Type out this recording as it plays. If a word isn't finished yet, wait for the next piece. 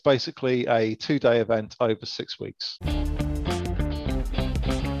basically a 2-day event over 6 weeks.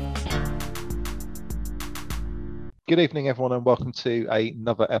 Good evening, everyone, and welcome to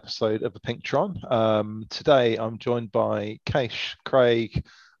another episode of the Pink Tron. Today, I'm joined by Kees, Craig,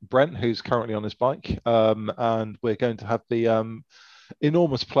 Brent, who's currently on his bike, and we're going to have the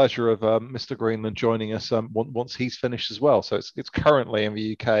enormous pleasure of Mr. Greenland joining us once he's finished as well. So it's currently in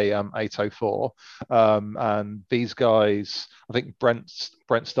the UK 8:04, and these guys, I think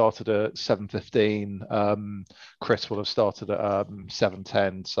Brent started at 7:15. Chris will have started at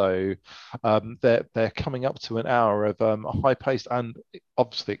 7:10. So they're coming up to an hour of a high-paced and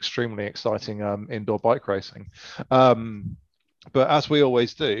obviously extremely exciting indoor bike racing. But as we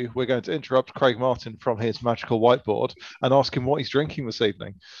always do, we're going to interrupt Craig Martin from his magical whiteboard and ask him what he's drinking this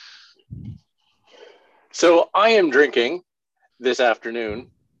evening. So I am drinking this afternoon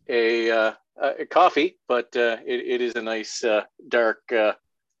a coffee, but it is a nice dark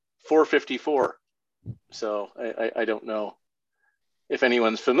 454. So I don't know if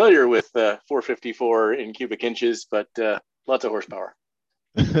anyone's familiar with 454 in cubic inches, but lots of horsepower.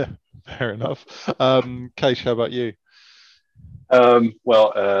 Fair enough. Kees, how about you?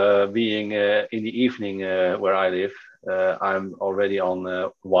 Being in the evening where I live, I'm already on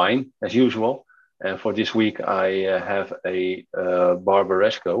wine as usual. And for this week, I have a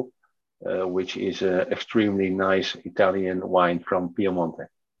Barbaresco, which is an extremely nice Italian wine from Piemonte.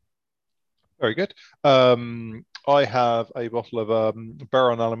 Very good. I have a bottle of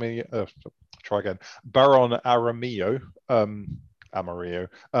Baron Aramillo. Amarillo,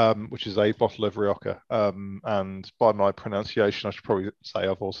 which is a bottle of Rioja. And by my pronunciation, I should probably say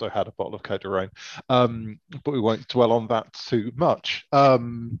I've also had a bottle of Côte d'Or. But we won't dwell on that too much.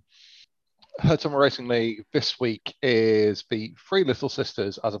 Heard Summer Racing League this week is the Three Little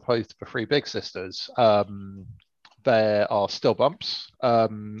Sisters as opposed to the Three Big Sisters. There are still bumps.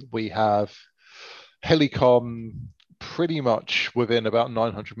 We have Helicom pretty much within about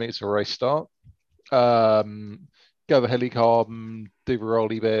 900 meters of race start. Go over Helicom, do the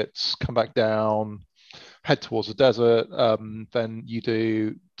rolly bits, come back down, head towards the desert. Then you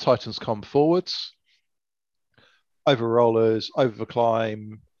do Titans Com forwards, over rollers, over the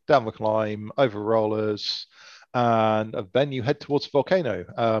climb, down the climb, over rollers, and then you head towards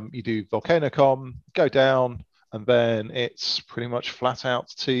Volcano. You do Volcano Com, go down, and then it's pretty much flat out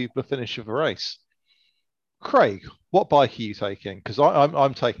to the finish of the race. Craig, what bike are you taking? Because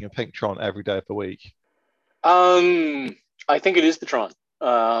I'm taking a Pink Tron every day of the week. I think it is the Tron.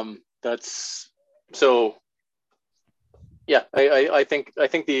 That's so. Yeah, I think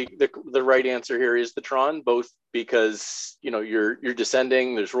the right answer here is the Tron, both because you're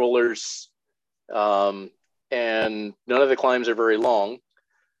descending, there's rollers, and none of the climbs are very long,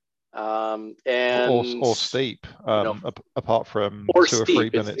 and or steep, apart from or 2 steep, or 3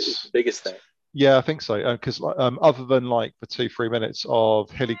 minutes. it's the biggest thing. Yeah, I think so. Because other than like the 2-3 minutes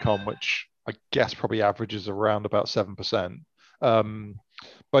of Helicom, which I guess probably averages around about 7%.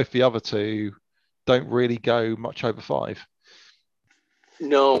 Both the other two don't really go much over 5.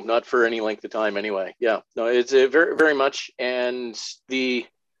 No, not for any length of time anyway. Yeah, no, it's a very, very much. And the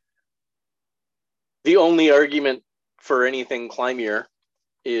only argument for anything climbier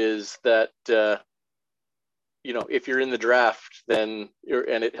is that, if you're in the draft, then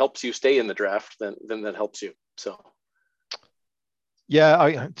and it helps you stay in the draft, then that helps you. So.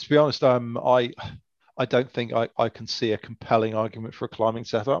 Yeah, to be honest, I don't think I can see a compelling argument for a climbing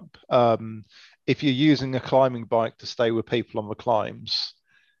setup. If you're using a climbing bike to stay with people on the climbs,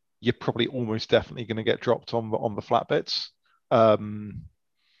 you're probably almost definitely going to get dropped on the flat bits.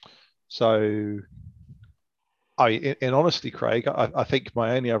 So, in honesty, Craig, I think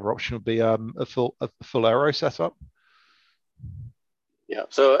my only other option would be a full aero setup. Yeah,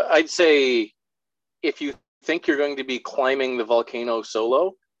 so I'd say if you think you're going to be climbing the Volcano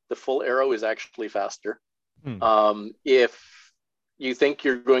solo, the full aero is actually faster. If you think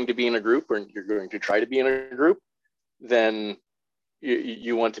you're going to be in a group or you're going to try to be in a group, then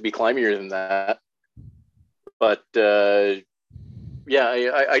you want to be climbier than that. But I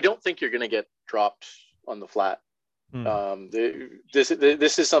don't think you're going to get dropped on the flat.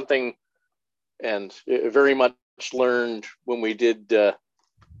 This is something, and very much learned when we did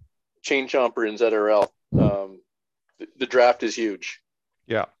Chain Chomper in ZRL. The draft is huge.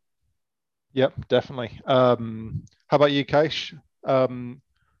 Yeah. Yep, definitely. How about you, Kees? Tron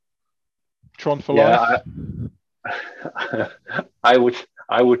for life? I would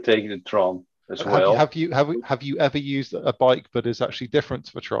take the Tron as well. Have you ever used a bike that is actually different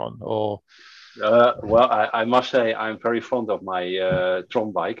to the Tron, or? I must say I'm very fond of my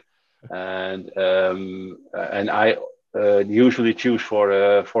Tron bike, and I usually choose for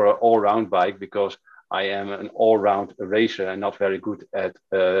an all-round bike because I am an all-round racer and not very good at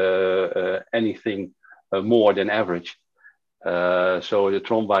anything more than average. So the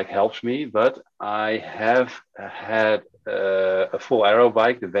Tron bike helps me, but I have had a full aero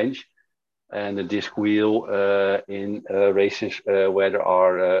bike, the bench, and a disc wheel in races where there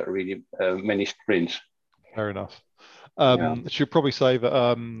are really many sprints. Fair enough. Should probably say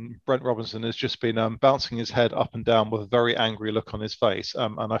that Brent Robinson has just been bouncing his head up and down with a very angry look on his face,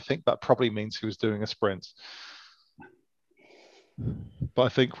 and I think that probably means he was doing a sprint. But I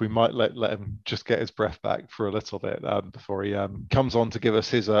think we might let him just get his breath back for a little bit before he comes on to give us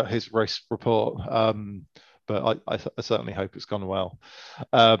his race report. But I certainly hope it's gone well.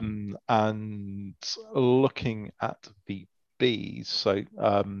 And looking at the Bs, so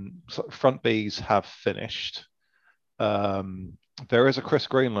front Bs have finished. There is a Chris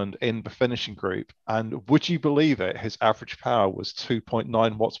Greenland in the finishing group, and would you believe it? His average power was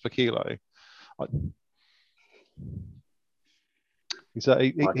 2.9 watts per kilo.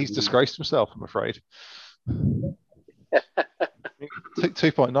 He's disgraced himself, I'm afraid.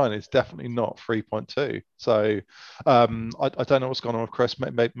 2.9 is definitely not 3.2. So I don't know what's going on with Chris.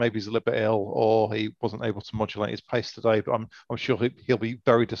 Maybe he's a little bit ill, or he wasn't able to modulate his pace today. But I'm sure he'll be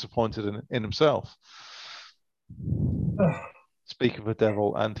very disappointed in himself. Speak of the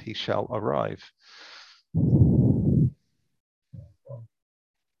devil, and he shall arrive.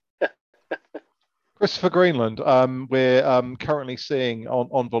 Christopher Greenland, we're currently seeing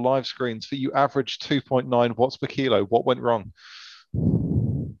on the live screens that you averaged 2.9 watts per kilo. What went wrong?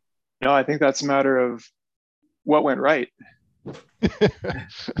 No, I think that's a matter of what went right.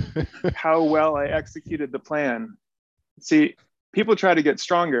 How well I executed the plan. See, people try to get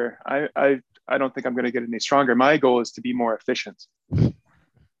stronger. I don't think I'm going to get any stronger. My goal is to be more efficient.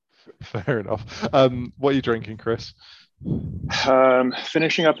 Fair enough. What are you drinking, Chris?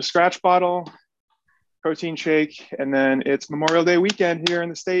 Finishing up a scratch bottle, protein shake, and then it's Memorial Day weekend here in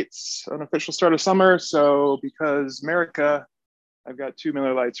the States, an official start of summer. So because America, I've got 2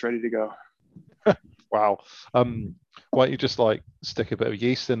 Miller Lights ready to go. Wow. Why don't you just like stick a bit of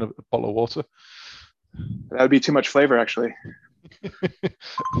yeast in a bottle of water? That would be too much flavor, actually.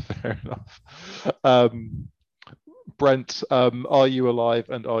 Fair enough. Brent, are you alive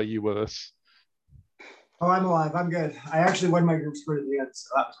and are you with us? Oh, I'm alive. I'm good. I actually won my group sprint at the end.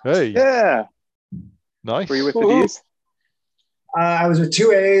 So hey. Yeah. Nice. Were you with the D's? I was with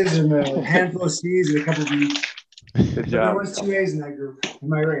 2 A's and a handful of C's and a couple of B's. Good job. There was 2 A's in that group in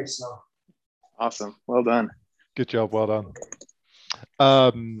my race. So awesome. Well done. Good job. Well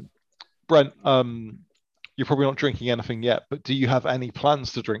done. Brent, you're probably not drinking anything yet, but do you have any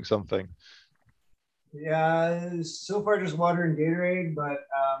plans to drink something? Yeah, so far just water and Gatorade, but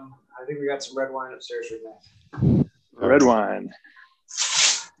I think we got some red wine upstairs right now. Red wine.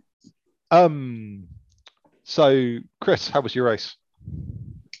 So Chris, how was your race?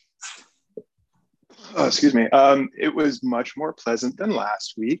 Oh, excuse me. It was much more pleasant than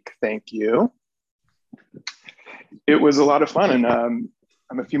last week. Thank you. It was a lot of fun, and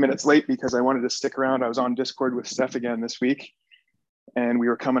I'm a few minutes late because I wanted to stick around. I was on Discord with Steph again this week, and we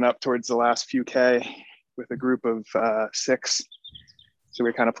were coming up towards the last few K with a group of 6. So we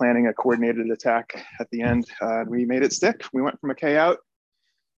were kind of planning a coordinated attack at the end. We made it stick. We went from a K out,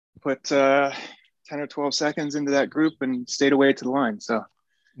 put 10 or 12 seconds into that group, and stayed away to the line. So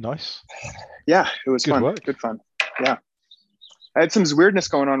nice. Yeah, it was Good fun. work. Good fun. Yeah. I had some weirdness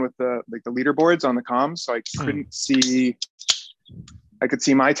going on with the leaderboards on the comms, so I couldn't see. I could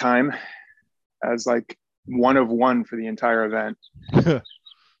see my time as like 1 of 1 for the entire event.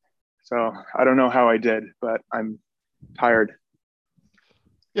 So I don't know how I did, but I'm tired.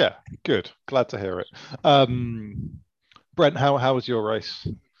 Yeah, good. Glad to hear it. Brent, how was your race?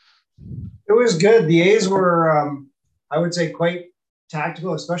 It was good. The A's were, I would say, quite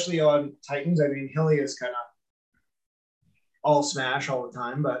tactical, especially on Titans. I mean, Hilly is kind of all smash all the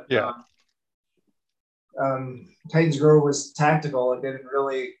time, but yeah. Titans Grove was tactical. It didn't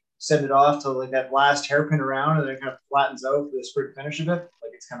really send it off till like that last hairpin around, and then it kind of flattens out for the sprint finish of it.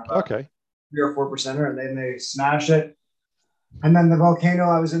 Like it's kind of okay. 3 or 4%er, and then they smash it. And then the volcano,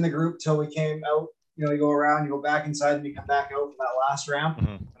 I was in the group till we came out. You know, you go around, you go back inside, and you come back out from that last ramp.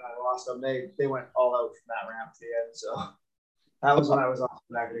 Mm-hmm. And I lost them. They went all out from that ramp to the end. So that was when I was off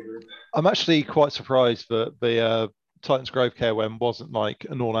the back of the group. I'm actually quite surprised that the Titans Grove KOM wasn't like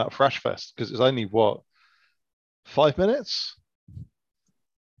an all-out thrash fest, because it's only what, 5 minutes?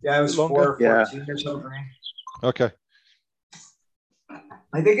 Yeah, it was 4:14 or something. Okay.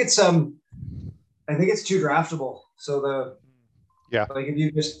 I think it's too draftable. So Yeah. Like if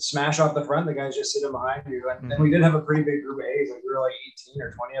you just smash off the front, the guys just sitting behind you. And we did have a pretty big group of A's. Like we were like 18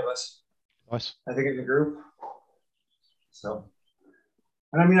 or 20 of us. Nice. I think in the group. So,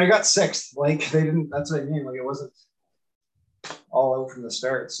 and I mean, I got sixth. Like they didn't. That's what I mean. Like it wasn't all out from the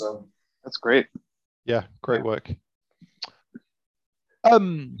start. So that's great. Yeah, great work. Got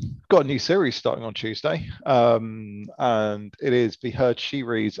a new series starting on Tuesday, and it is the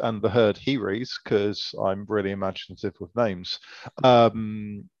HEries and the HEries, because I'm really imaginative with names.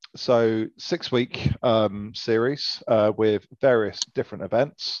 So 6-week series with various different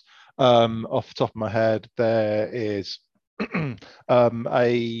events. Off the top of my head, there is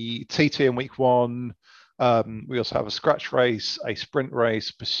a TT in week 1. We also have a scratch race, a sprint race,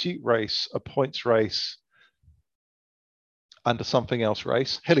 pursuit race, a points race, and a something else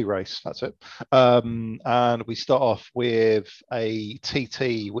race, hilly race, that's it. And we start off with a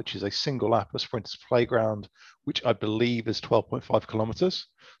TT, which is a single lap of Sprinters Playground, which I believe is 12.5 kilometers.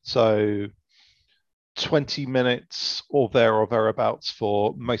 So 20 minutes or thereabouts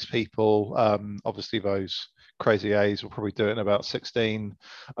for most people. Obviously, those crazy A's will probably do it in about 16.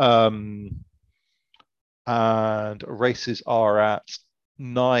 And races are at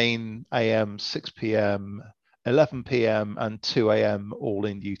 9 a.m., 6 p.m., 11 p.m. and 2 a.m. all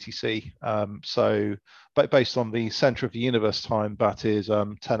in UTC. So, but based on the center of the universe time, that is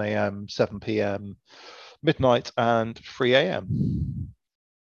 10 a.m., 7 p.m., midnight, and 3 a.m.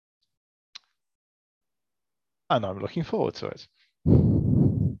 And I'm looking forward to it.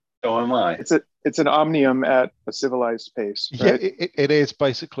 So am I. It's an omnium at a civilized pace, right? Yeah, it is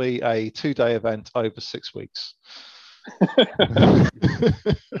basically a 2-day event over 6 weeks.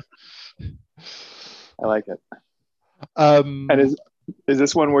 I like it. And is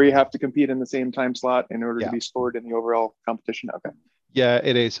this one where you have to compete in the same time slot in order to be scored in the overall competition? Okay. Yeah,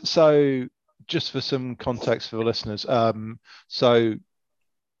 it is. So just for some context for the listeners, so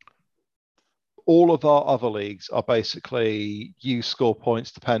all of our other leagues are basically you score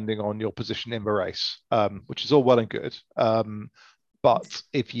points depending on your position in the race, which is all well and good. But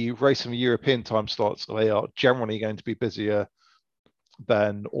if you race in the European time slots, they are generally going to be busier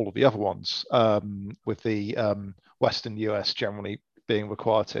than all of the other ones, with the Western US generally being the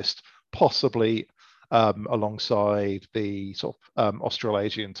quietest, possibly alongside the sort of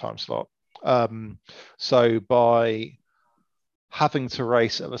Australasian time slot. So by having to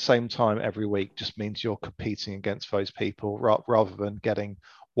race at the same time every week just means you're competing against those people rather than getting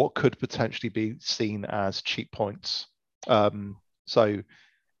what could potentially be seen as cheap points. So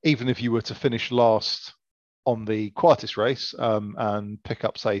even if you were to finish last on the quietest race and pick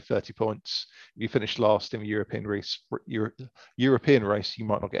up, say, 30 points, if you finish last in the European race, you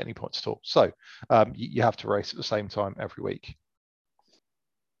might not get any points at all. So you have to race at the same time every week.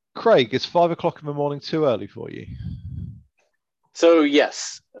 Craig, is 5 o'clock in the morning too early for you? So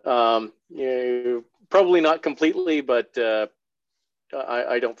yes, probably not completely, but I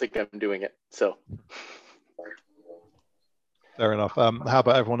don't think I'm doing it. So fair enough. How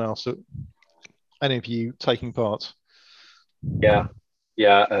about everyone else? Any of you taking part? Yeah.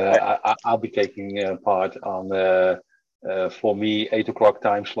 I'll be taking part on for me 8 o'clock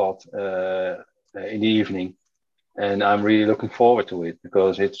time slot in the evening, and I'm really looking forward to it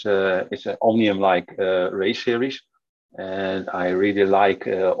because it's an Omnium-like race series. And I really like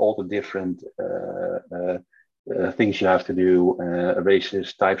all the different things you have to do,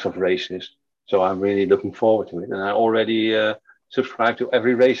 races, types of races. So I'm really looking forward to it. And I already subscribe to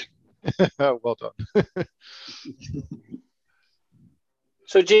every race. Well done.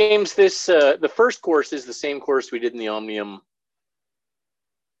 So James, this the first course is the same course we did in the Omnium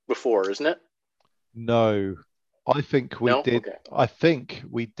before, isn't it? No. I think we did. Okay. I think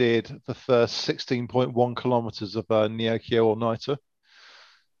we did the first 16.1 kilometers of Neokyo All-Nighter.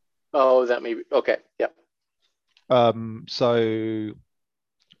 Oh, that may be okay. Yeah. So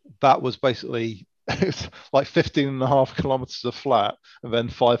that was basically like 15.5 kilometers of flat, and then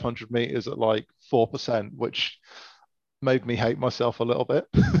 500 meters at like 4%, which made me hate myself a little bit.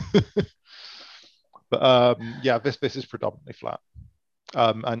 But yeah, this is predominantly flat.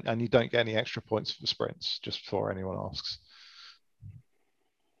 And you don't get any extra points for the sprints, just before anyone asks.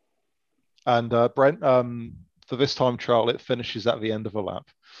 And Brent, for this time trial, it finishes at the end of a lap.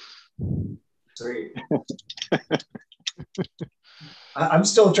 Sweet. I'm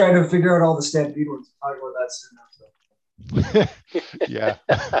still trying to figure out all the stampede ones. I'll talk about that soon. Yeah.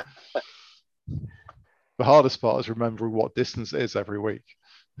 The hardest part is remembering what distance it is every week.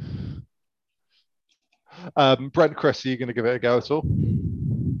 Brent and Chris, are you going to give it a go at all?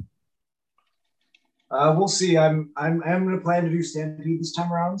 We'll see. I'm going to plan to do stampede this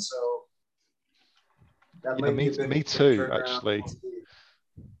time around. So That Yeah, might be a bit me too, turnaround. actually.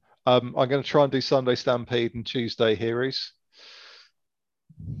 I'm going to try and do Sunday Stampede and Tuesday HEries.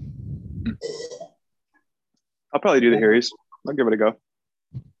 I'll probably do the HEries. I'll give it a go.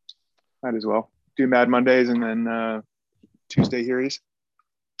 Might as well do Mad Mondays and then Tuesday HEries.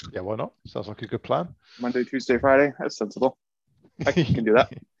 Yeah, why not? Sounds like a good plan. Monday, Tuesday, Friday. That's sensible. I can do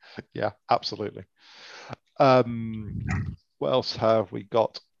that. Yeah, absolutely. What else have we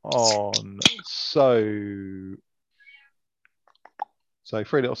got on? So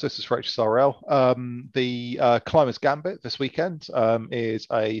 3 Little Sisters for HSRL. The Climbers Gambit this weekend is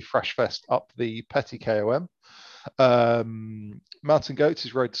a Fresh Fest up the Petty KOM. Mountain Goats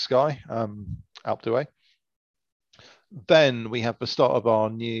is Road to Sky, Alpe d'Huez. Then we have the start of our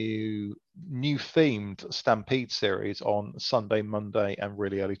new themed Stampede series on Sunday, Monday, and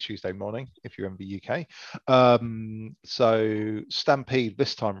really early Tuesday morning, if you're in the UK. So Stampede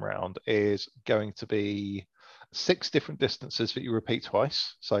this time round is going to be 6 different distances that you repeat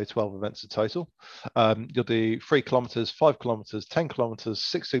twice, so 12 events in total. You'll do 3 kilometers, 5 kilometers, 10 kilometers,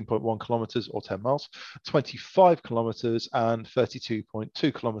 16.1 kilometers or 10 miles, 25 kilometers, and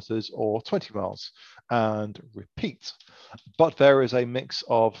 32.2 kilometers or 20 miles, and repeat. But there is a mix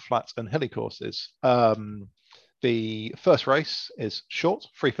of flat and hilly courses. The first race is short,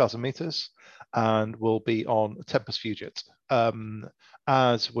 3,000 meters, and will be on Tempest Fugit.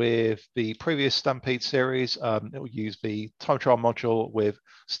 As with the previous Stampede series, it will use the time trial module with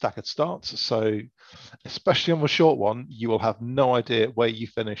staggered starts. So especially on the short one, you will have no idea where you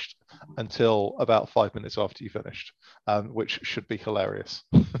finished until about 5 minutes after you finished, which should be hilarious.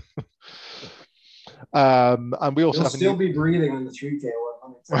 And we also You'll still be breathing on the 3K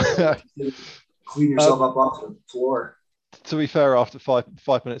one. Clean yourself up off the floor. To be fair, after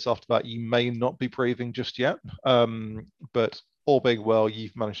five minutes after that, you may not be breathing just yet. But all being well,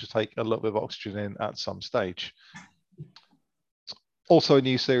 you've managed to take a little bit of oxygen in at some stage. Also a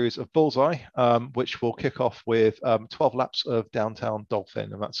new series of Bullseye, which will kick off with 12 laps of downtown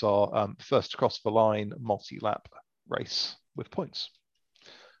Dolphin, and that's our first across the line multi-lap race with points.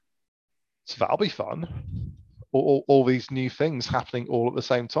 So that'll be fun. All these new things happening all at the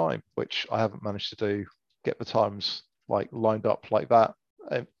same time, which I haven't managed to do, get the times like lined up like that,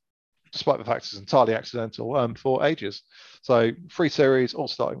 despite the fact it's entirely accidental for ages. So 3 series all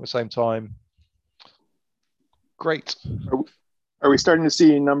starting at the same time. Great. Are we starting to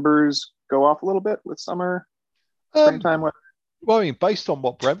see numbers go off a little bit with summer, springtime weather? Well, I mean, based on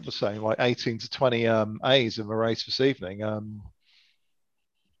what Brent was saying, like 18 to 20 A's in the race this evening, I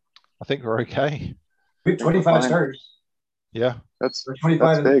think we're okay. 25 starters. Yeah. That's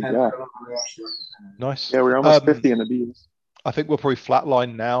 25 big, yeah. Nice. Yeah, we're almost 50 in the B's. I think we'll probably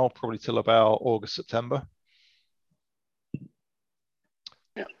flatline now, probably till about August, September.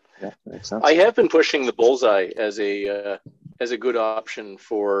 Yeah, makes sense. I have been pushing the Bullseye as a good option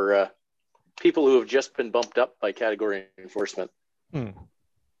for people who have just been bumped up by category enforcement.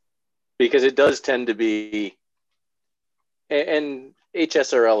 Because it does tend to be, and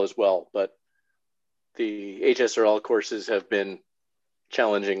HSRL as well, but the HSRL courses have been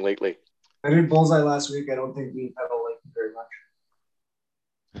challenging lately. I did Bullseye last week. I don't think we pedal like very much.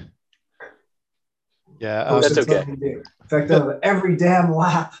 Yeah, that's okay. Effective every damn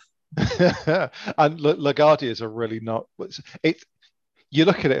lap. And LaGuardia is a really not. You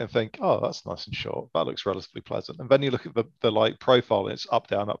look at it and think, oh, that's nice and short. That looks relatively pleasant. And then you look at the like profile, and it's up,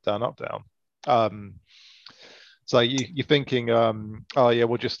 down, up, down, up, down. So you're thinking, oh yeah,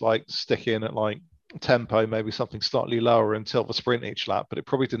 we'll just like stick in at like tempo, maybe something slightly lower until the sprint each lap, but it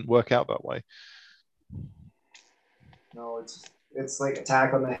probably didn't work out that way. No, it's like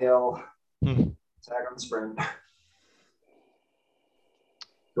attack on the hill, attack on the sprint.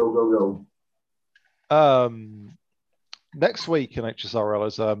 Go. Next week in HSRL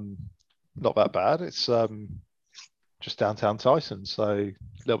is not that bad. It's just downtown Tyson, so a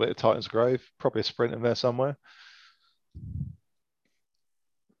little bit of Titans Grove, probably a sprint in there somewhere.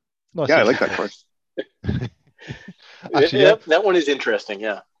 Nice. Yeah, I like that course. Actually, yeah, that one is interesting.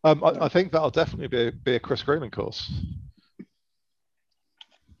 Yeah. I think that'll definitely be a Chris Greenland course.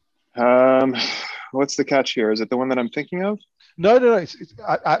 What's the catch here? Is it the one that I'm thinking of? No. It's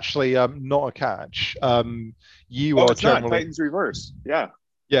actually not a catch. You are generally not Titans Reverse. Yeah.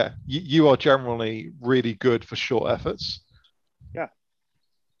 Yeah, you are generally really good for short efforts.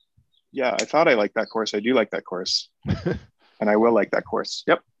 Yeah, I thought I liked that course. I do like that course, and I will like that course.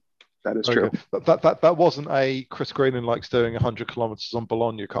 Yep, that is true. But that wasn't a Chris Greenland likes doing 100 kilometers on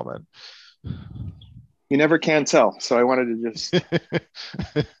Bologna comment. You never can tell, so I wanted to just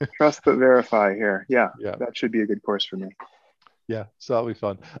trust but verify here. Yeah, that should be a good course for me. Yeah, so that'll be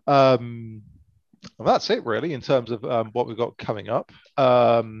fun. Well, that's it really in terms of what we've got coming up.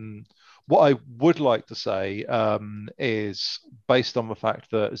 What I would like to say is, based on the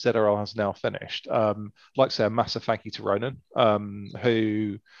fact that ZRL has now finished, I'd like to say a massive thank you to Ronan,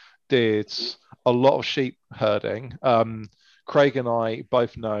 who did a lot of sheep herding. Craig and I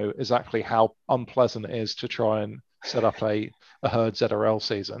both know exactly how unpleasant it is to try and set up a herd ZRL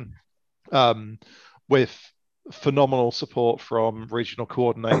season, with phenomenal support from regional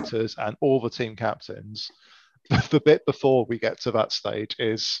coordinators and all the team captains. The bit before we get to that stage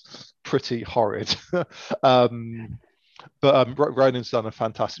is pretty horrid. But Ronan's done a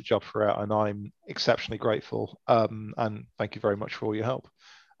fantastic job throughout, and I'm exceptionally grateful. And thank you very much for all your help.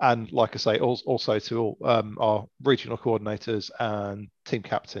 And like I say, also to all our regional coordinators and team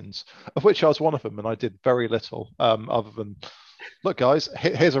captains, of which I was one of them, and I did very little other than, look, guys,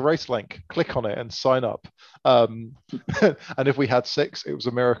 here's a race link. Click on it and sign up. And if we had 6, it was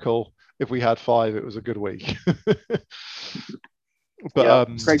a miracle. If we had 5, it was a good week. But yeah.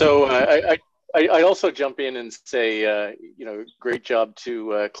 So I also jump in and say, great job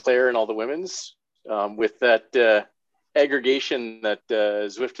to Claire and all the women's with that aggregation that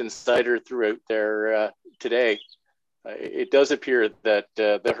Zwift Insider threw out there today. It does appear that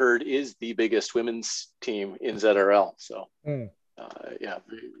the herd is the biggest women's team in ZRL. So yeah,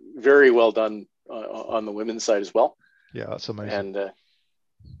 very well done on the women's side as well. Yeah, that's amazing. And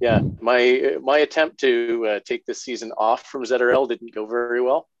yeah, my attempt to take this season off from ZRL didn't go very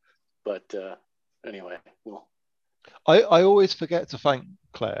well, but anyway, well, I always forget to thank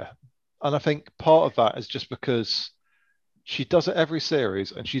Claire, and I think part of that is just because she does it every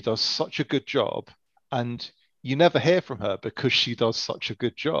series and she does such a good job, and you never hear from her because she does such a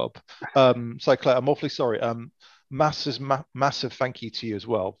good job. So Claire, I'm awfully sorry. Massive thank you to you as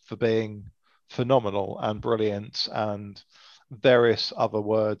well for being phenomenal and brilliant, and various other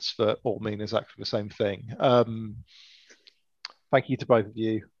words that all mean exactly the same thing. Thank you to both of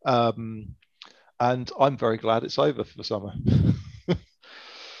you. And I'm very glad it's over for the summer.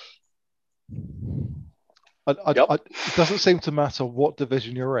 It doesn't seem to matter what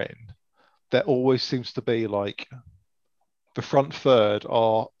division you're in. There always seems to be like the front third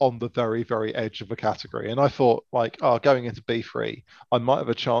are on the very, very edge of a category. And I thought, like, going into B3, I might have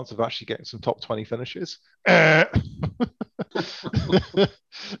a chance of actually getting some top 20 finishes.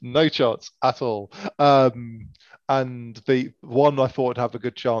 No chance at all. And the one I thought would have a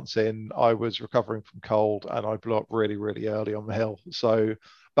good chance in, I was recovering from cold and I blew up really, really early on the hill. So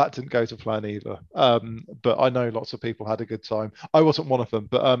that didn't go to plan either. But I know lots of people had a good time. I wasn't one of them,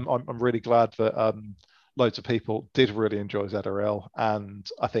 but I'm really glad that loads of people did really enjoy ZRL. And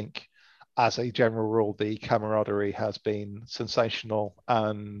I think as a general rule, the camaraderie has been sensational,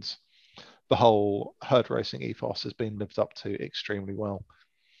 and the whole herd racing ethos has been lived up to extremely well.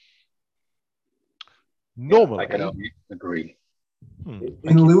 Normally, I can only agree.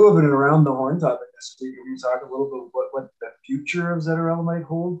 In lieu of an around the horn topic this week, we talk a little bit about what the future of ZRL might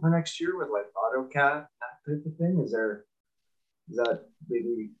hold for next year with like AutoCAT, that type of thing. Is that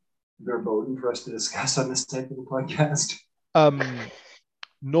maybe verboten for us to discuss on this type of a podcast?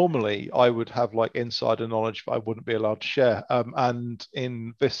 Normally I would have like insider knowledge, but I wouldn't be allowed to share. And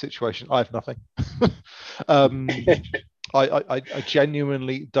in this situation, I have nothing. I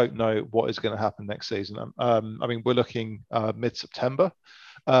genuinely don't know what is going to happen next season. I mean, we're looking mid-September.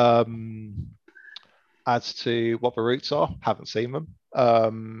 As to what the routes are, haven't seen them.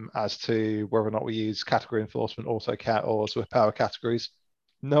 As to whether or not we use category enforcement, AutoCAT, or Swift Power categories,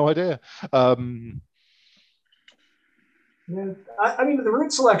 no idea. Yeah, I mean, the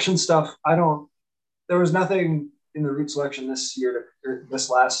route selection stuff, there was nothing in the route selection this year, or this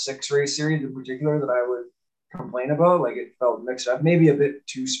last 6 race series in particular, that I would complain about. Like, it felt mixed up, maybe a bit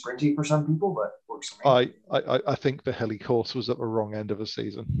too sprinty for some people, but works for me. I think the hilly course was at the wrong end of the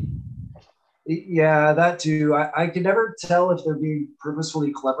season. Yeah, that too. I can never tell if they're being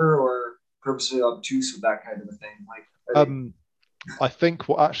purposefully clever or purposefully obtuse with that kind of a thing. Like, I think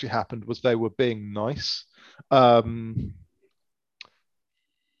what actually happened was they were being nice.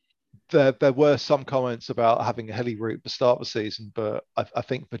 There were some comments about having a hilly route at the start of the season, but I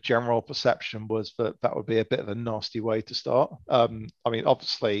think the general perception was that would be a bit of a nasty way to start. I mean,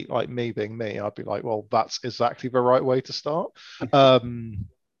 obviously, like me being me, I'd be like, well, that's exactly the right way to start.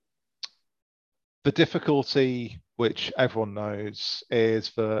 The difficulty, which everyone knows,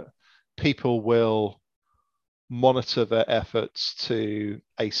 is that people will monitor their efforts to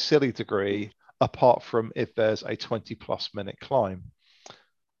a silly degree, apart from if there's a 20+ minute climb.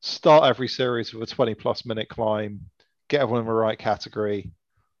 Start every series with a 20+ minute climb, get everyone in the right category,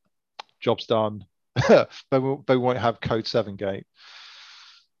 job's done. They won't have code 7 gate.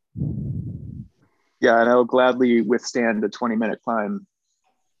 Yeah, and I'll gladly withstand a 20-minute climb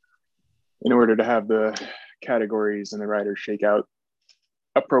in order to have the categories and the riders shake out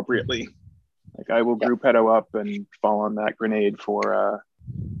appropriately. Like I will group pedo up and fall on that grenade for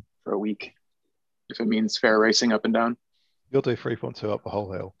a week if it means fair racing up and down. You'll do 3.2 up the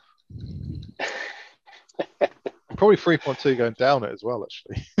whole hill. Probably 3.2 going down it as well,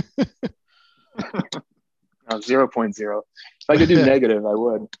 actually. No, 0.0. If I could do negative, I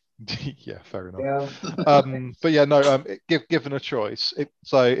would. Yeah, fair enough. But yeah, no. Given a choice,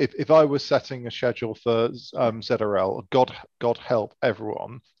 if I was setting a schedule for ZRL, God help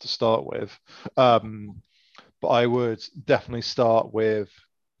everyone to start with, but I would definitely start with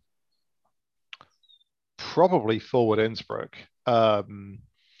probably Forward Innsbruck,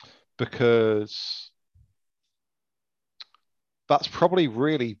 because that's probably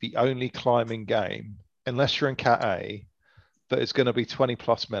really the only climbing game, unless you're in Cat A, that is going to be 20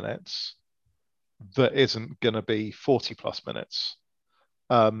 plus minutes, that isn't going to be 40 plus minutes.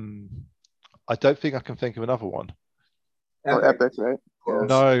 I don't think I can think of another one. Epic, right?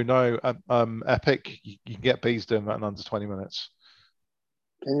 Yeah. No. Epic, you can get bees doing that in under 20 minutes.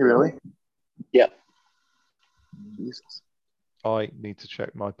 Can you really? Yeah. Jesus. I need to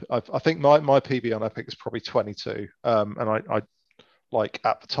check I think my PB on Epic is probably 22. And I like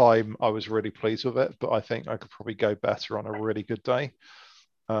at the time I was really pleased with it, but I think I could probably go better on a really good day.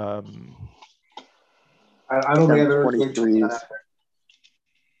 I don't think I've ever played 23s,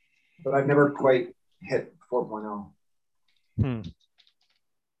 but I've never quite hit 4.0.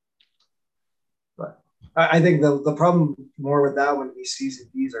 But I think the problem more with that one, these season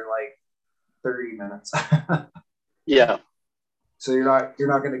Ds are like 30 minutes. Yeah. So you're not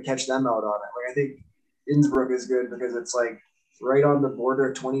going to catch them out on it. Like I think Innsbruck is good because it's like right on the border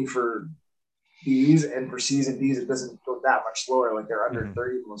of 20 for Ds, and for season Ds it doesn't go that much slower. Like they're under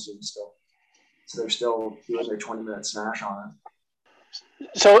 30 most of them still. So they're still doing their 20-minute smash on it.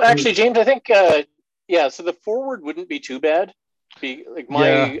 So actually, James, I think so the forward wouldn't be too bad.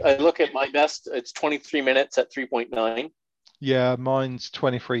 I look at my best, it's 23 minutes at 3.9. Yeah, mine's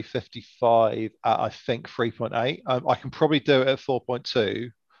 23.55 at I think 3.8. I can probably do it at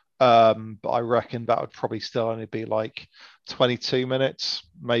 4.2, but I reckon that would probably still only be like 22 minutes,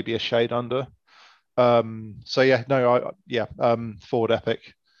 maybe a shade under. Forward Epic,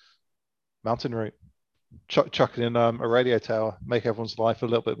 mountain route, chucking in a radio tower, make everyone's life a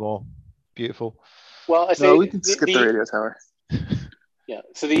little bit more beautiful. Well, I say we can skip the radio tower. Yeah.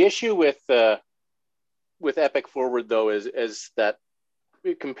 So the issue with Epic Forward though is that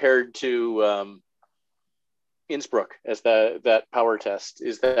compared to Innsbruck as that power test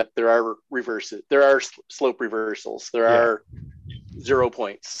is that there are reverses, there are slope reversals, there are 0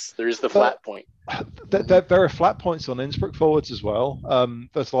 points, there is the flat point. There are flat points on Innsbruck forwards as well.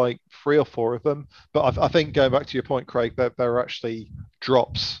 There's like 3 or 4 of them, but I think going back to your point, Craig, there are actually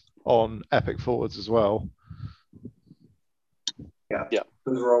drops on Epic forwards as well. Yeah.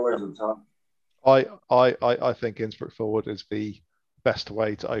 Those rollers on top. I think Innsbruck forward is the best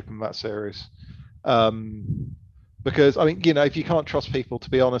way to open that series. Because I mean, if you can't trust people to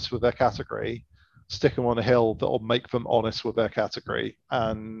be honest with their category, stick them on a hill that will make them honest with their category,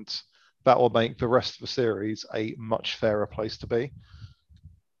 and that will make the rest of the series a much fairer place to be.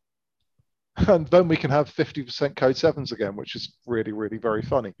 And then we can have 50% code 7s again, which is really, really very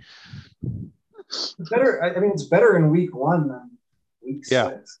funny. It's better. I mean, it's better in week 1 than week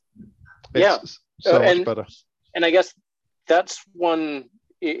 6. It's so much better. And I guess that's one,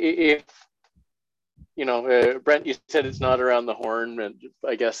 if Brent, you said it's not around the horn, and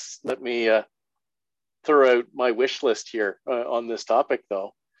I guess let me throw out my wish list here on this topic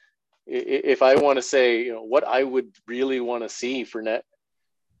though. If I want to say, what I would really want to see for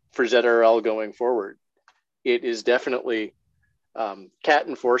ZRL going forward, it is definitely cat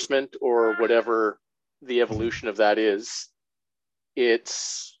enforcement or whatever the evolution of that is.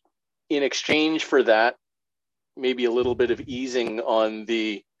 It's in exchange for that, maybe a little bit of easing on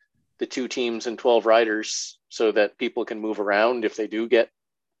the 2 teams and 12 riders so that people can move around if they do get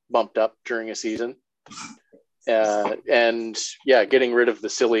bumped up during a season. And getting rid of the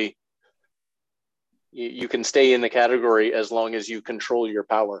silly, you can stay in the category as long as you control your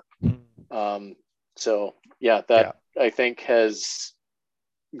power. I think has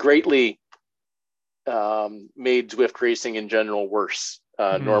greatly made Zwift racing in general worse,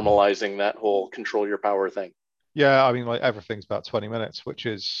 normalizing that whole control your power thing. Yeah, I mean, like everything's about 20 minutes, which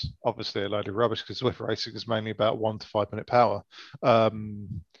is obviously a load of rubbish because Zwift racing is mainly about 1 to 5 minute power.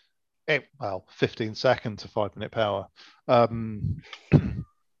 15 second to 5 minute power. In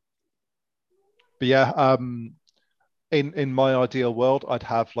my ideal world, I'd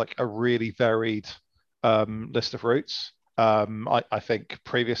have like a really varied list of routes. I think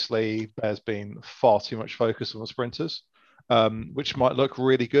previously there's been far too much focus on the sprinters, which might look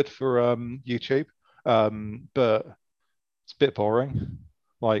really good for YouTube, but it's a bit boring.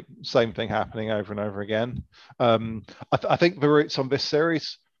 Like same thing happening over and over again. I think the routes on this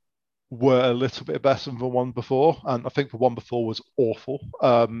series were a little bit better than the one before, and I think the one before was awful.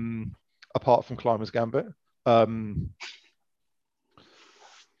 Apart from Climbers Gambit, that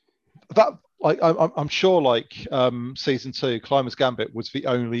like I'm sure like season 2 Climbers Gambit was the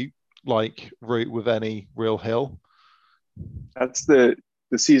only like route with any real hill. That's the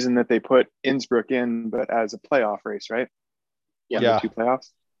season that they put Innsbruck in, but as a playoff race, right? Yeah. 2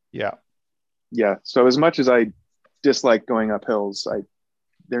 playoffs. Yeah. So as much as I dislike going up hills,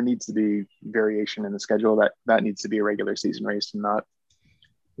 there needs to be variation in the schedule. That needs to be a regular season race and not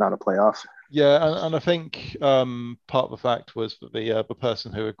a playoff. Yeah, and I think part of the fact was that the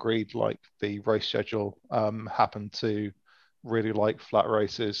person who agreed like the race schedule happened to really like flat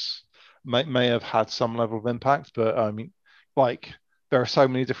races. May have had some level of impact, but I mean, like there are so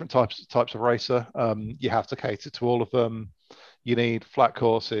many different types of racer. You have to cater to all of them. You need flat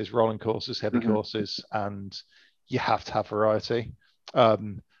courses, rolling courses, heavy courses, and you have to have variety.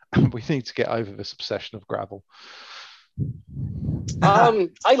 We need to get over this obsession of gravel.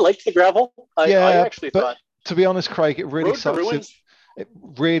 I liked the gravel. I actually thought, to be honest, Craig, it really sucks. It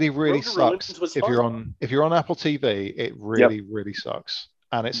really sucks if you're on Apple TV. It really sucks,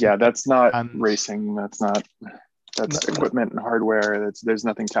 and it's that's not racing. That's equipment and hardware. There's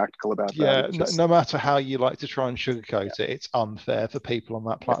nothing tactical about that. Yeah, no matter how you like to try and sugarcoat it, it's unfair for people on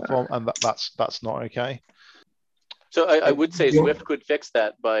that platform, and that's not okay. So I would say Zwift could fix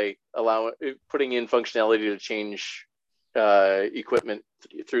that by putting in functionality to change equipment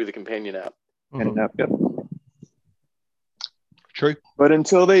through the companion app. Yep. True. But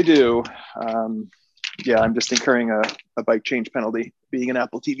until they do, I'm just incurring a bike change penalty being an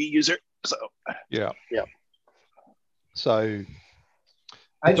Apple TV user. So yeah. So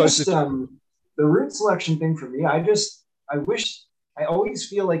I just the route selection thing for me, I always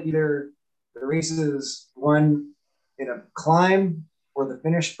feel like either the race is won in a climb or the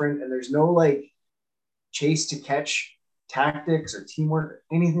finish sprint, and there's no like chase to catch tactics or teamwork or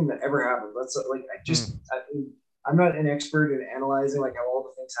anything that ever happens. That's like I'm not an expert in analyzing like how all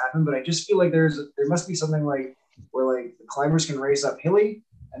the things happen, but I just feel like there must be something like where like the climbers can race up hilly,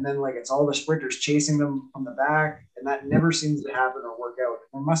 and then like it's all the sprinters chasing them from the back, and that never seems to happen or work out.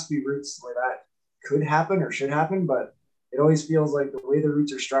 There must be routes where that could happen or should happen, but it always feels like the way the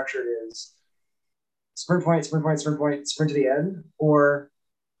routes are structured is sprint point, sprint to the end, or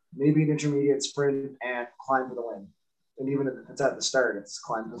maybe an intermediate sprint and climb for the win. And even if it's at the start, it's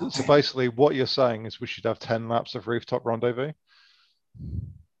climb for the win. So basically what you're saying is we should have 10 laps of rooftop rendezvous?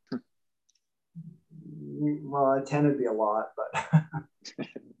 Well, 10 would be a lot, but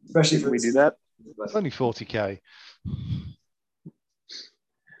especially if we do that. It's only 40k.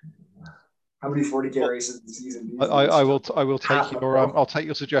 How many 40k races in the season? I will take your I'll take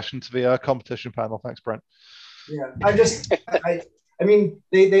your suggestion to the competition panel. Thanks, Brent. Yeah, I mean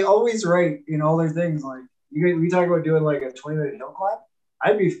they always write in all their things like we talk about doing like a 20-minute hill climb.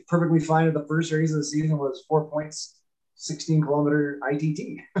 I'd be perfectly fine if the first race of the season was 4 points, 16-kilometer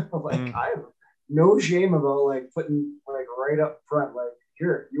ITT. I have no shame about like putting like right up front, like,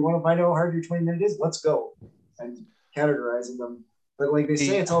 here, you want to find out how hard your 20-minute is? Let's go. And categorizing them. But like they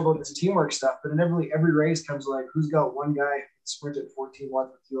say it's all about this teamwork stuff, but inevitably every race comes like who's got one guy who sprinted 14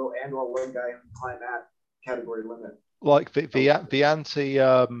 watts per kilo and or one guy who can climb that category limit. Like the anti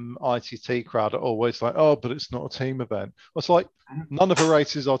ITT crowd are always like, oh, but it's not a team event. Well, it's like none of the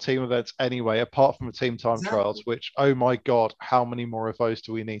races are team events anyway, apart from the team time trials, which, oh my god, how many more of those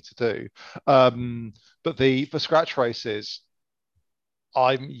do we need to do? But the scratch races,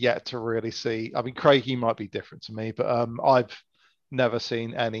 I'm yet to really see. I mean, Craig, you might be different to me, but I've never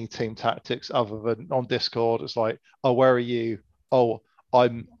seen any team tactics other than on Discord. It's like, oh, where are you? Oh,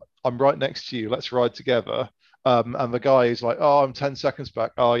 I'm right next to you. Let's ride together. And the guy is like, oh, I'm 10 seconds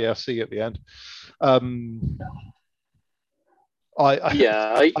back. Oh yeah, see you at the end.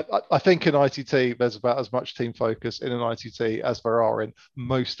 I think in ITT there's about as much team focus in an ITT as there are in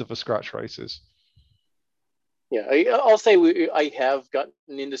most of the scratch races. Yeah, I'll say I have gotten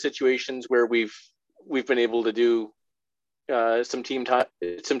into situations where we've been able to do some team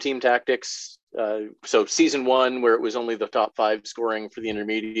tactics. So season 1, where it was only the top 5 scoring for the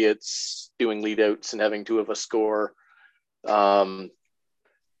intermediates, doing lead outs and having 2 of us score. There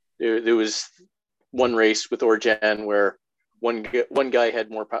was one race with Orjan where one guy had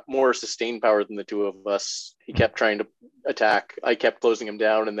more sustained power than the 2 of us. He kept trying to attack. I kept closing him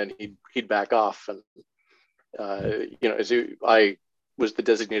down, and then he'd back off. And I was the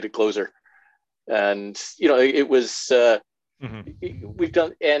designated closer, and it was we've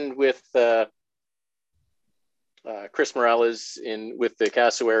done, and with Chris Morales with the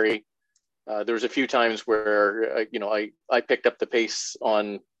cassowary. There was a few times where I picked up the pace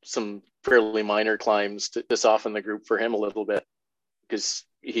on some fairly minor climbs to soften the group for him a little bit, because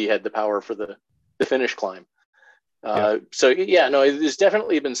he had the power for the finish climb. There's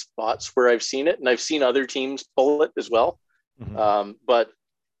definitely been spots where I've seen it, and I've seen other teams pull it as well. But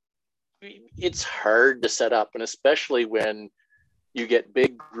it's hard to set up, and especially when you get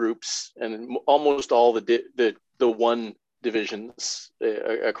big groups and almost all the one divisions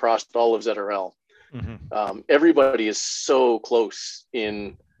across all of ZRL. Everybody is so close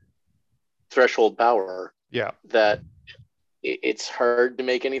in threshold power that it's hard to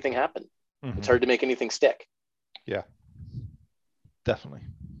make anything happen. It's hard to make anything stick. Yeah, definitely.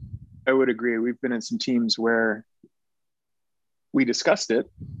 I would agree. We've been in some teams where we discussed it,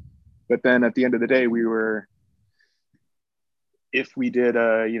 but then at the end of the day, if we did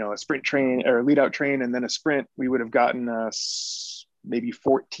a sprint train or a lead out train and then a sprint, we would have gotten maybe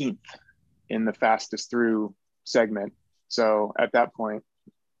 14th in the fastest through segment. So at that point,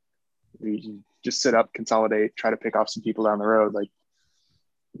 we just sit up, consolidate, try to pick off some people down the road. Like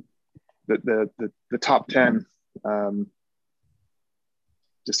the top 10,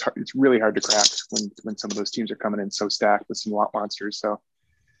 it's really hard to crack when some of those teams are coming in so stacked with some lot monsters. So.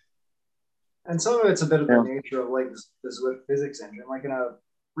 And some of it's a bit of the nature of like this with physics engine. Like in a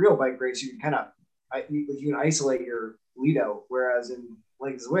real bike race, you can isolate your lead out. Whereas in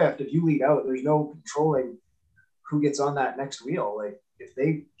like Zwift, if you lead out, there's no controlling who gets on that next wheel. Like if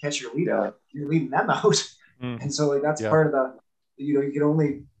they catch your lead out, you're leading them out. And so like that's part of the, you can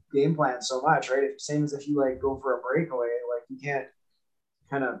only game plan so much, right? Same as if you like go for a breakaway, like you can't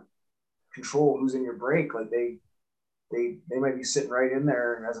kind of control who's in your break. Like they might be sitting right in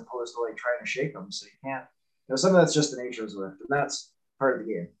there as opposed to like trying to shake them. So you can't, some of that's just the nature of Zwift, and that's part of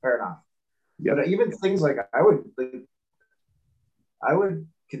the game. Fair enough. Yeah. But even things like I would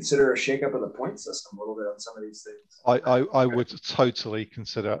consider a shakeup of the point system a little bit on some of these things. I would totally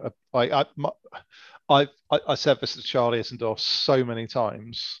consider. I said this to Charlie Essendorf so many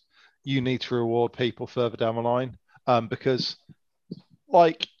times. You need to reward people further down the line, because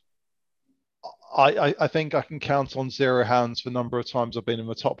like. I think I can count on zero hands the number of times I've been in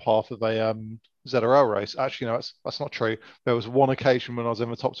the top half of a ZRL race. Actually, no, that's not true. There was one occasion when I was in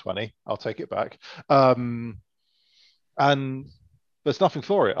the top 20. I'll take it back. And there's nothing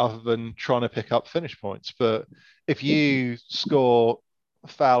for it other than trying to pick up finish points. But if you score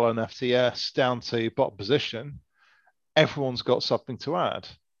foul and FTS down to bottom position, everyone's got something to add.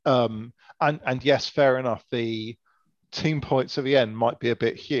 And yes, fair enough, the team points at the end might be a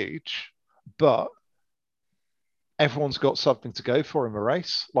bit huge, but everyone's got something to go for in the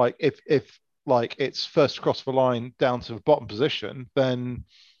race. Like if like it's first across the line down to the bottom position, then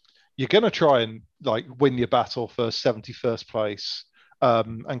you're going to try and like win your battle for 71st place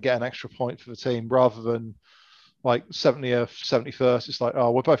and get an extra point for the team, rather than like 70th, 71st. It's like,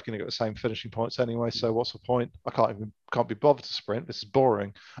 oh, we're both going to get the same finishing points anyway, so what's the point? I can't be bothered to sprint. This is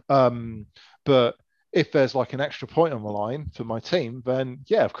boring. But if there's like an extra point on the line for my team, then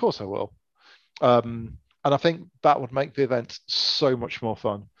yeah, of course I will. And I think that would make the event so much more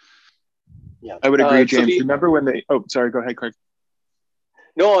fun. Yeah, I would agree, James. Remember when they? Oh, sorry. Go ahead, Craig.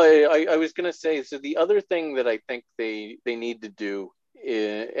 No, I was going to say. So the other thing that I think they need to do,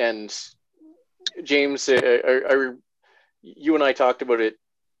 and James, you and I talked about it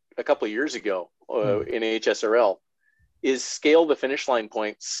a couple of years ago in HSRL, is scale the finish line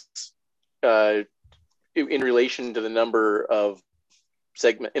points in relation to the number of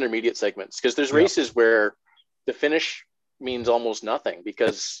intermediate segments, because there's races where the finish means almost nothing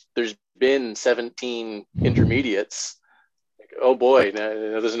because there's been 17 intermediates. Like, oh boy,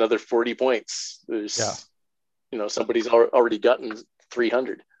 there's another 40 points. There's somebody's already gotten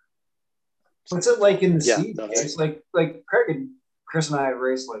 300. What's it like in the sea? It's like Craig and Chris and I have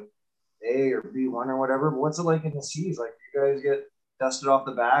raced like A or B1 or whatever, but what's it like in the seas? Like you guys get dusted off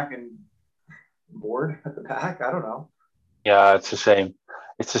the back and bored at the back? I don't know. Yeah, it's the same.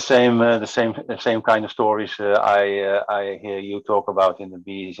 It's the same kind of stories I hear you talk about in the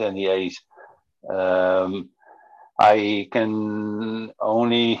B's and the A's. I can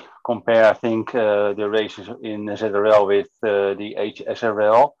only compare, I think, the races in ZRL with the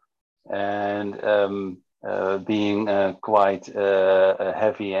HSRL, and being quite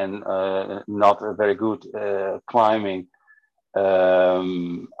heavy and not a very good climbing.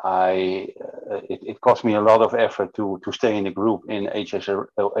 It cost me a lot of effort to stay in the group in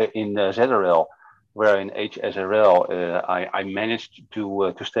ZRL, where in HSRL I managed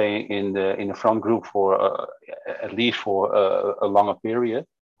to stay in the front group for at least for a longer period,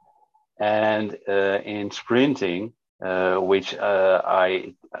 and in sprinting, which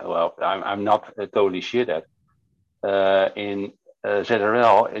I'm not totally shit at. In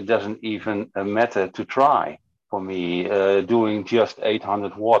ZRL, it doesn't even matter to try for me. Doing just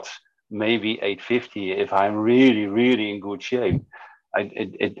 800 watts, maybe 850, if I'm really, really in good shape.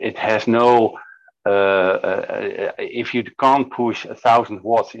 It has no. If you can't push 1,000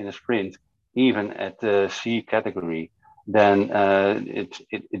 watts in a sprint, even at the C category, then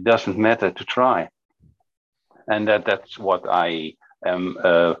it doesn't matter to try. And that's what I am.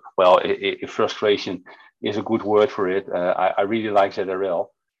 Frustration is a good word for it. I really like ZRL,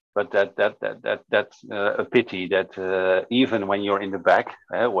 but that's a pity that even when you're in the back,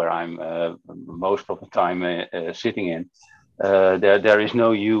 where I'm most of the time sitting in, there is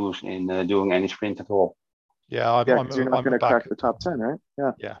no use in doing any sprint at all. Yeah, you're not going to crack the top 10, right?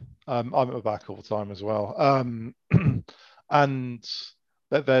 Yeah, I'm at the back all the time as well. And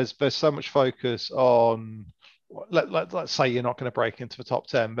there's so much focus on. Let's say you're not going to break into the top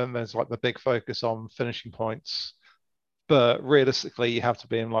 10, then there's like the big focus on finishing points. But realistically, you have to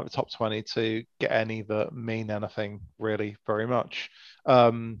be in like the top 20 to get any that mean anything really very much.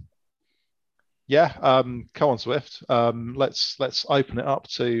 Come on, Swift. Let's open it up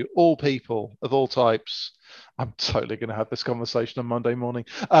to all people of all types. I'm totally going to have this conversation on Monday morning.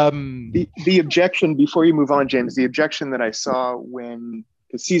 The objection, before you move on, James, the objection that I saw when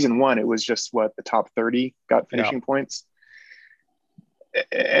season 1, it was just the top 30 got finishing points.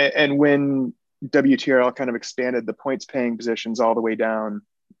 And when WTRL kind of expanded the points paying positions all the way down,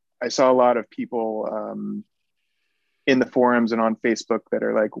 I saw a lot of people in the forums and on Facebook that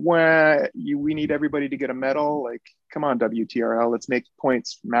are like, we need everybody to get a medal. Like, come on, WTRL, let's make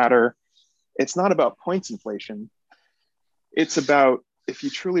points matter. It's not about points inflation. It's about, if you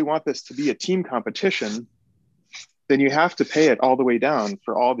truly want this to be a team competition, then you have to pay it all the way down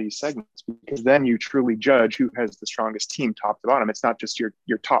for all these segments, because then you truly judge who has the strongest team top to bottom. It's not just your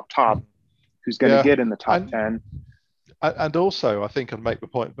top who's going to get in the top 10. And also, I think I'd make the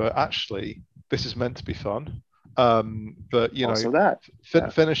point that actually this is meant to be fun. But you also know,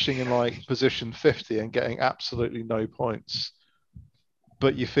 finishing in like position 50 and getting absolutely no points,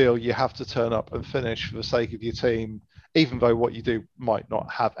 but you feel you have to turn up and finish for the sake of your team, even though what you do might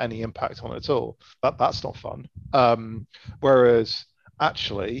not have any impact on it at all. That's not fun. Whereas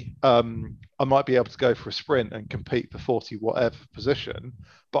actually, I might be able to go for a sprint and compete for 40 whatever position,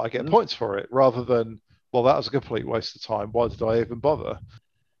 but I get points for it, rather than, well, that was a complete waste of time. Why did I even bother?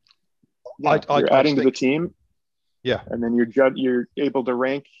 You're adding to the team. Yeah. And then you're able to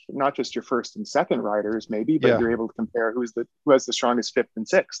rank not just your first and second riders, maybe, but you're able to compare who has the strongest fifth and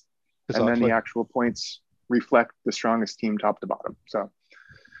sixth. Exactly. And then the actual points reflect the strongest team top to bottom. So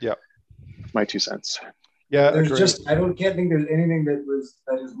my 2 cents. Yeah, there's can't think there's anything that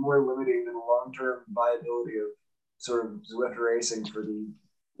is more limiting than the long-term viability of sort of Zwift racing for the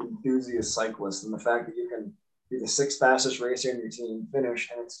enthusiast cyclist, and the fact that you can be the 6th fastest racer in your team, finish,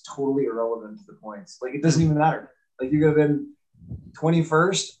 and it's totally irrelevant to the points. Like, it doesn't even matter. Like, you could have been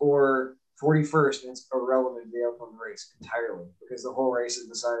 21st or 41st, and it's irrelevant to the outcome of the race entirely, because the whole race is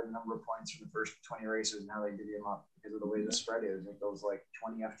decided the number of points from the first 20 racers and how they divvy them up because of the way the spread is. It goes like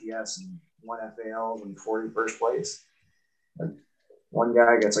 20 FTS and 1 FAL and 40 first place. And one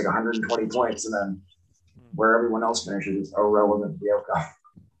guy gets like 120 points, and then where everyone else finishes is irrelevant to the outcome.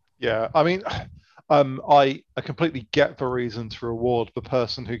 Yeah, I mean, I completely get the reason to reward the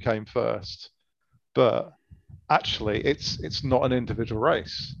person who came first, but actually it's not an individual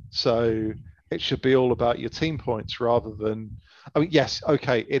race, so it should be all about your team points rather than, I mean, yes,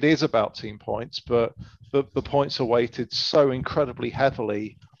 okay, it is about team points, but the points are weighted so incredibly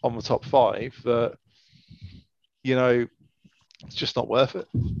heavily on the top 5 that, you know, it's just not worth it.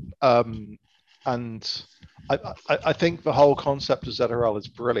 And I think the whole concept of ZRL is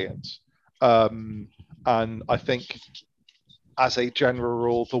brilliant. And I think as a general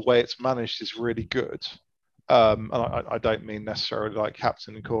rule, the way it's managed is really good. And I don't mean necessarily like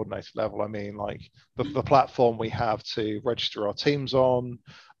captain and coordinator level. I mean like the platform we have to register our teams on,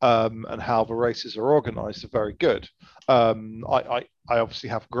 and how the races are organized are very good. I obviously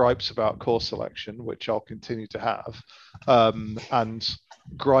have gripes about course selection, which I'll continue to have, and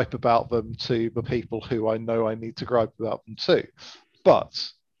gripe about them to the people who I know I need to gripe about them to.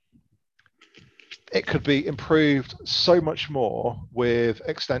 But it could be improved so much more with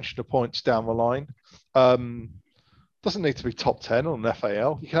extension of points down the line. Doesn't need to be top 10 on an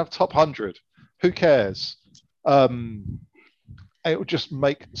FAL. You can have top 100. Who cares? it would just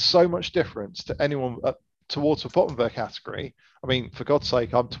make so much difference to anyone towards the bottom of their category. I mean, for God's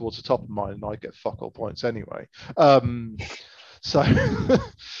sake, I'm towards the top of mine and I get fuck all points anyway. So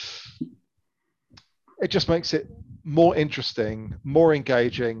it just makes it more interesting, more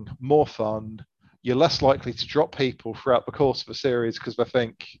engaging, more fun. You're less likely to drop people throughout the course of a series because they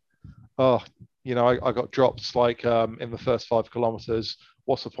think, oh, you know, I got dropped like in the first 5 kilometers.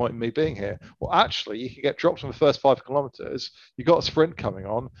 What's the point in me being here? Well, actually, you can get dropped in the first 5 kilometers. You've got a sprint coming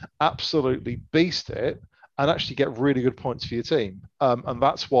on, absolutely beast it, and actually get really good points for your team. And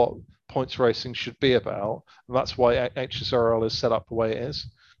that's what points racing should be about. And that's why HSRL is set up the way it is.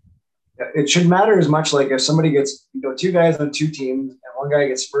 It should matter as much like if somebody gets, you know, 2 guys on 2 teams and one guy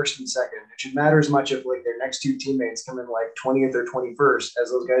gets first and second. It should matter as much if like their next 2 teammates come in like 20th or 21st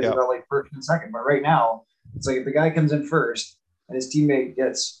as those guys who got like first and second. But right now, it's like if the guy comes in first and his teammate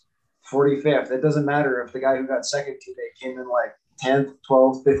gets 45th, it doesn't matter if the guy who got second teammate came in like 10th,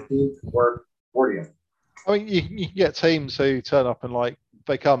 12th, 15th, or 40th. I mean, you can get teams who turn up and like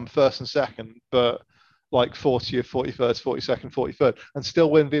they come first and second, but like 40th, 41st, 42nd, 43rd, and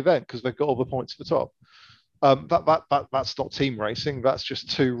still win the event because they've got all the points at the top. That's not team racing. That's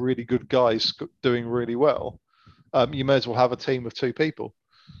just 2 really good guys doing really well. You may as well have a team of 2 people.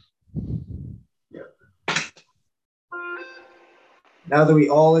 Yeah. Now that we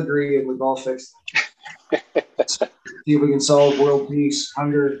all agree and we've all fixed it, see if we can solve world peace,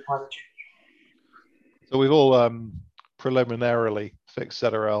 hunger, climate change. So we've all preliminarily fixed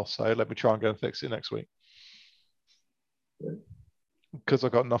ZRL. So let me try and go and fix it next week. Because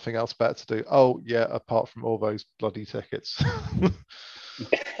I've got nothing else better to do. Oh, yeah, apart from all those bloody tickets.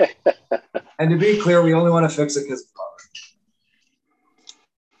 And to be clear, we only want to fix it because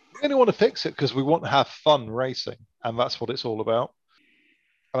we only want to fix it because we want to have fun racing, and that's what it's all about.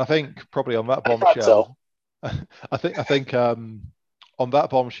 And I think probably on that bombshell, I think on that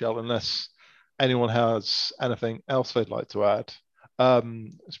bombshell, unless anyone has anything else they'd like to add,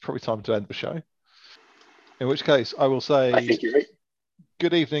 it's probably time to end the show. In which case, I will say, I think you're right.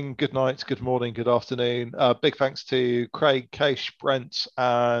 Good evening, good night, good morning, good afternoon. Big thanks to Craig, Kees, Brent,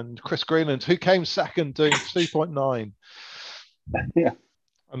 and Chris Greenland, who came second doing 2.9. Yeah.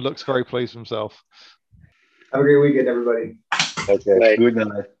 And looks very pleased with himself. Have a great weekend, everybody. Okay, good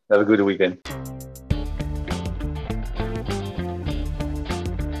night. Have a good weekend.